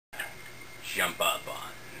jump up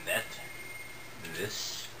on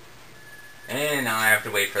this. And now I have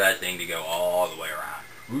to wait for that thing to go all the way around.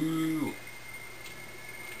 Woo!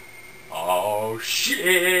 Oh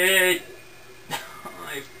shit!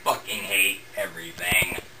 I fucking hate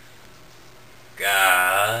everything.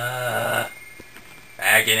 God.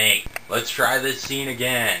 Agony. Let's try this scene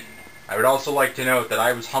again. I would also like to note that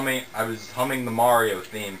I was humming the Mario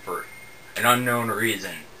theme for an unknown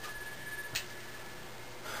reason.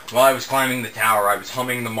 While I was climbing the tower, I was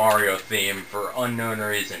humming the Mario theme for unknown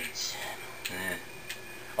reasons.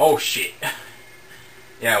 Oh shit.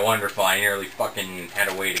 Yeah, wonderful. I nearly fucking had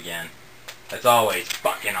to wait again. That's always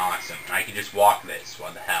fucking awesome. I could just walk this.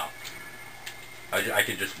 What the hell? I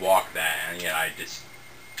could just walk that, and yeah, I just...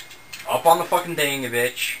 Up on the fucking thing,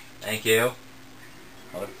 bitch. Thank you.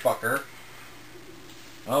 Motherfucker.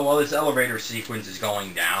 Oh, while this elevator sequence is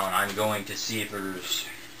going down, I'm going to see if there's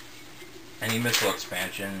any missile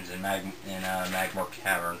expansions in Magmore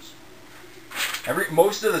Caverns.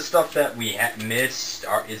 Most of the stuff that we missed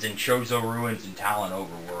is in Chozo Ruins and Talon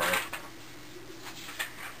Overworld.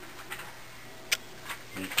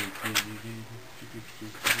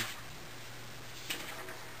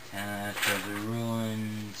 Chozo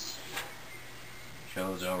Ruins.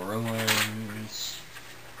 Chozo Ruins.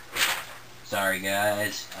 Sorry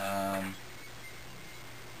guys.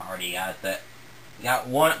 Already got that.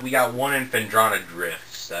 We got one in Phendrana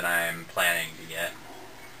Drifts that I'm planning to get.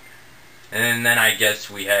 And then I guess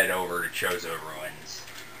we head over to Chozo Ruins,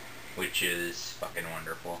 which is fucking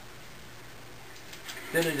wonderful.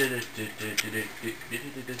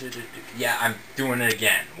 Yeah, I'm doing it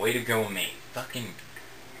again. Way to go, me. Fucking.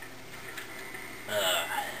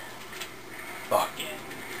 Fucking.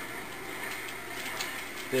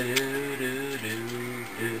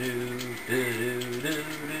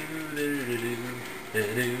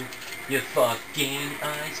 You fucking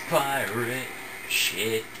ice pirate.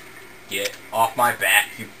 Shit. Get off my back,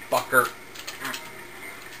 you fucker.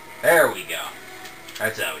 There we go.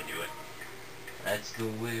 That's how we do it. That's the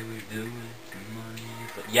way we do it. Money.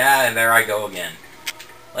 But yeah, there I go again.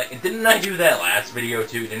 Like, didn't I do that last video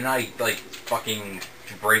too? Didn't I, like, fucking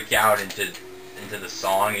break out into the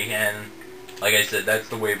song again? Like I said, that's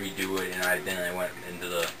the way we do it, and then I went into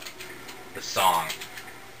the song.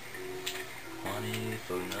 Money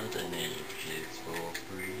for nothing and shit's for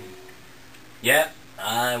free. Yep,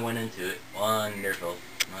 I went into it. Wonderful.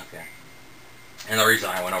 Okay. And the reason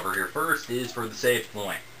I went over here first is for the save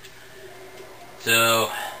point.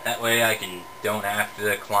 So, that way I don't have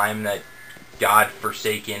to climb that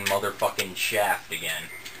godforsaken motherfucking shaft again.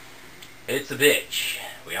 It's a bitch.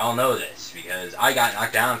 We all know this, because I got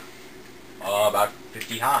knocked down about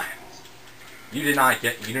 50 times. You do not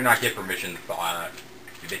get permission to thaw out,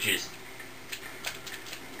 you bitches.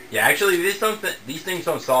 Yeah, actually, these things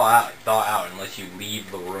don't thaw out unless you leave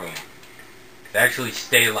the room. They actually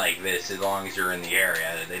stay like this as long as you're in the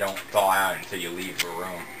area. They don't thaw out until you leave the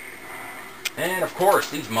room. And of course,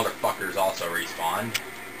 these motherfuckers also respawn.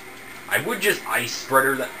 I would just ice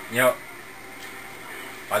spreader them. You know,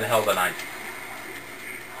 why the hell did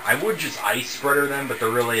I would just ice spreader them, but there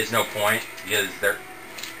really is no point because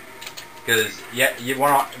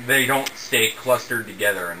they don't stay clustered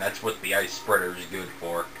together, and that's what the ice spreader is good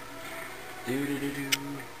for.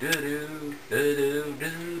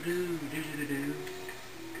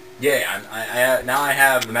 Yeah, now I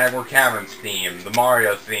have the Magmore Caverns theme, the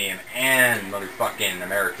Mario theme, and motherfucking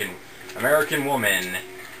American Woman,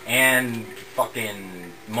 and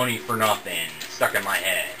fucking Money for Nothing stuck in my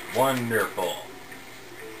head. Wonderful.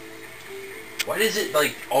 Why does it,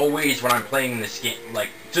 like, always when I'm playing this game, like,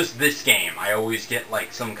 just this game, I always get,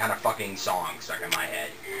 like, some kind of fucking song stuck in my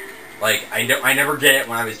head? Like, I never get it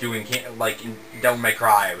when I was doing, like, in Devil May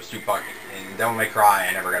Cry, I was too fucking, in Devil May Cry,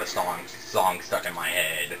 I never got a song stuck in my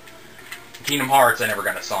head. In Kingdom Hearts, I never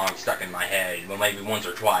got a song stuck in my head. Well, maybe once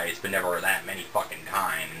or twice, but never that many fucking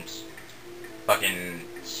times. Fucking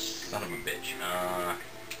son of a bitch.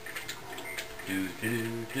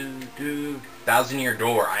 Thousand Year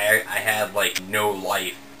Door. I had, like, no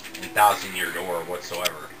life in Thousand Year Door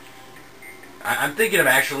whatsoever. I'm thinking of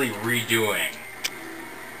actually redoing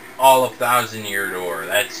all of Thousand Year Door.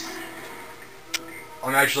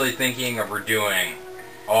 I'm actually thinking of redoing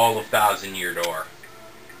all of Thousand Year Door.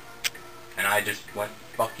 And I just went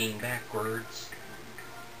fucking backwards.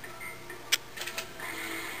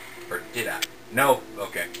 Or did I? No,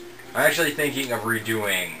 okay. I'm actually thinking of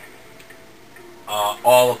redoing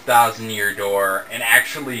all of Thousand Year Door and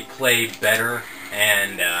actually play better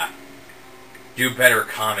and do better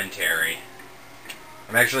commentary.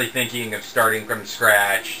 I'm actually thinking of starting from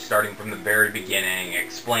scratch, starting from the very beginning,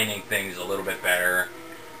 explaining things a little bit better,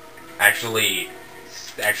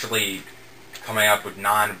 actually coming up with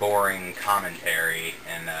non-boring commentary,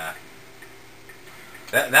 and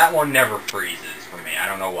that one never freezes for me. I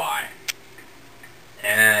don't know why.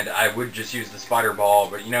 And I would just use the spider ball,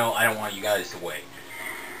 but you know, I don't want you guys to wait.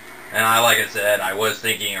 And like I said, I was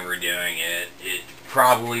thinking of redoing it.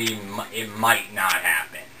 It might not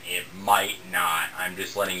happen. It might not. I'm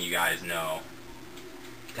just letting you guys know.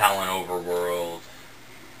 Talon Overworld.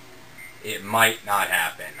 It might not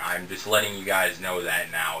happen. I'm just letting you guys know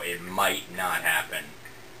that now. It might not happen.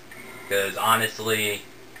 Because honestly,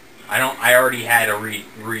 I already had to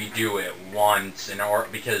redo it once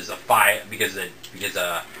because an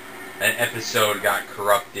episode got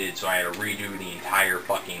corrupted, so I had to redo the entire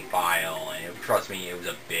fucking file, and trust me, it was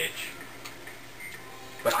a bitch.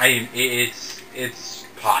 But it's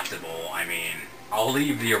possible. I mean, I'll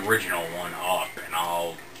leave the original one up, and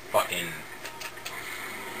I'll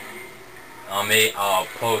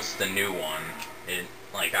post the new one.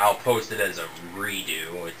 I'll post it as a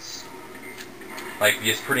redo. It's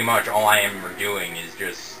because pretty much all I am redoing is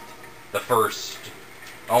just the first.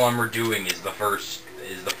 All I'm redoing is the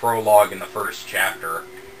prologue in the first chapter.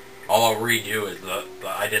 All I'll redo is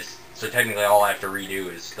so technically all I have to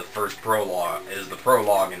redo is the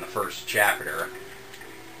prologue in the first chapter.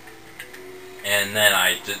 And then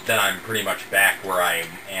I'm pretty much back where I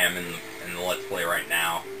am in the Let's Play right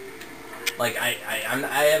now. I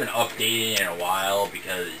haven't updated in a while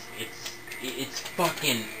because it's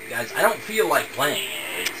fucking, guys, I don't feel like playing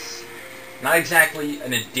it. It's not exactly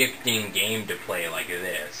an addicting game to play like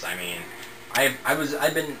this. I mean, I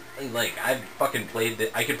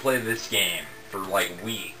could play this game for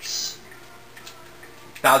weeks.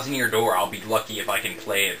 Thousand Year Door, I'll be lucky if I can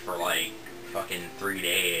play it for fucking 3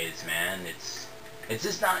 days, man. It's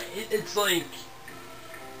just not,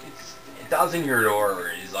 Thousand Year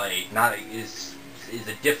Door is is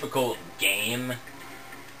a difficult game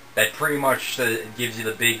that pretty much gives you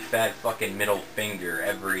the big fat fucking middle finger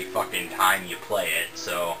every fucking time you play it.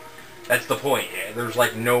 So that's the point. There's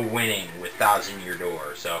no winning with Thousand Year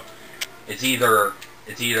Door. So it's either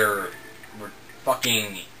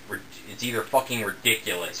fucking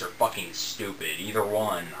ridiculous or fucking stupid. Either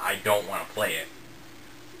one, I don't want to play it.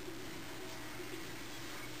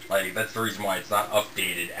 That's the reason why it's not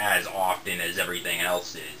updated as often as everything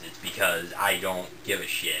else is. It's because I don't give a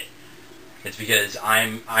shit. It's because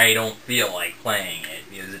I don't feel like playing it,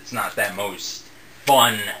 because it's not that most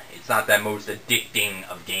fun, it's not that most addicting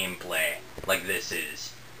of gameplay like this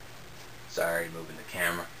is. Sorry, moving the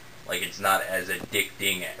camera. It's not as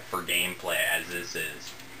addicting for gameplay as this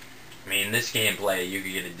is. I mean, this gameplay, you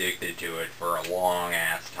could get addicted to it for a long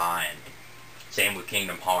ass time. Same with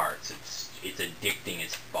Kingdom Hearts. It's addicting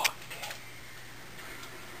as fuck.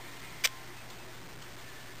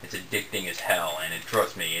 It's addicting as hell, and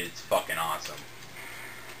trust me, it's fucking awesome.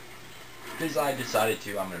 Because I decided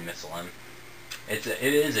to, I'm gonna missile him. It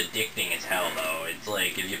is addicting as hell, though. It's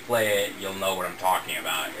if you play it, you'll know what I'm talking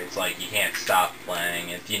about. It's you can't stop playing.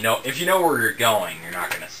 If you know where you're going, you're not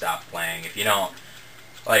gonna stop playing. If you don't,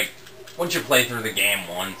 once you play through the game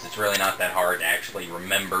once, it's really not that hard to actually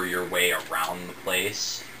remember your way around the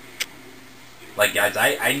place. Guys,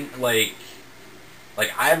 I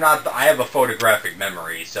have a photographic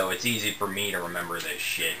memory, so it's easy for me to remember this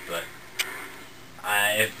shit, but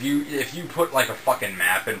if you put a fucking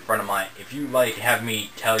map in front of if you have me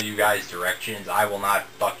tell you guys directions, I will not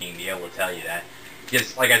fucking be able to tell you that.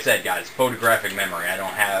 Because like I said, guys, photographic memory,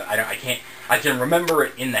 I can remember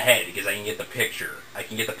it in the head because I can get the picture. I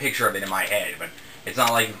can get the picture of it in my head, but it's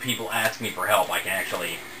not like if people ask me for help,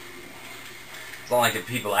 it's not like if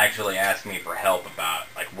people actually ask me for help about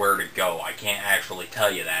where to go. I can't actually tell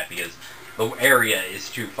you that because the area is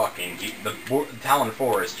too fucking the Talon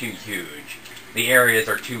 4 is too huge. The areas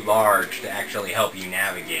are too large to actually help you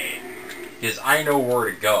navigate. Because I know where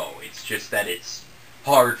to go. It's just that it's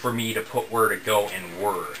hard for me to put where to go in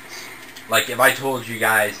words. If I told you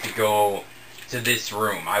guys to go to this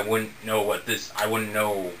room, I wouldn't know how to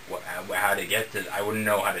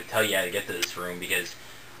tell you how to get to this room because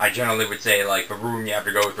I generally would say, the room you have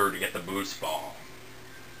to go through to get the boost ball.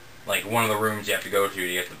 One of the rooms you have to go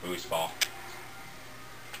to get the boost ball.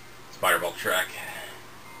 Spider Ball Trek.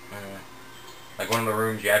 One of the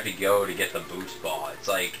rooms you have to go to get the boost ball. It's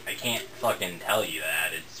I can't fucking tell you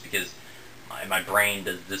that. It's because my brain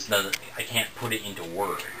I can't put it into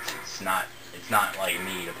words. It's not like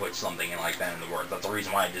me to put something in that into words. That's the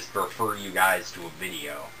reason why I just refer you guys to a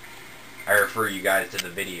video. I refer you guys to the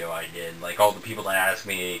video I did. All the people that ask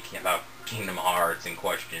me about Kingdom Hearts and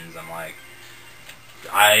questions,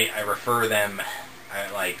 I refer them,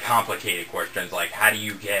 complicated questions, how do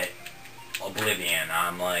you get Oblivion?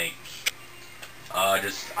 I'm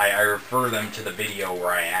I refer them to the video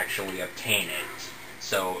where I actually obtain it,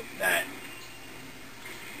 so that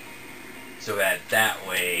that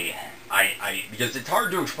way because it's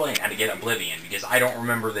hard to explain how to get Oblivion because I don't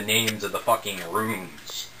remember the names of the fucking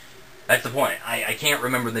rooms. That's the point. I can't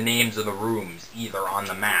remember the names of the rooms either on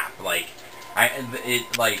the map. Like I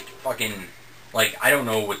don't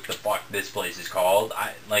know what the fuck this place is called.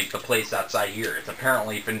 Like the place outside here. It's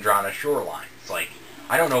apparently Findrana Shoreline. It's like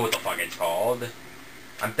I don't know what the fuck it's called.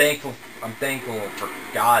 I'm thankful for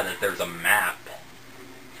God that there's a map.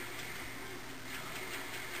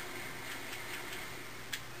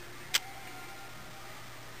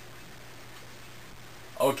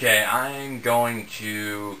 Okay, I'm going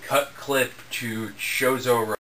to cut clip to Chozo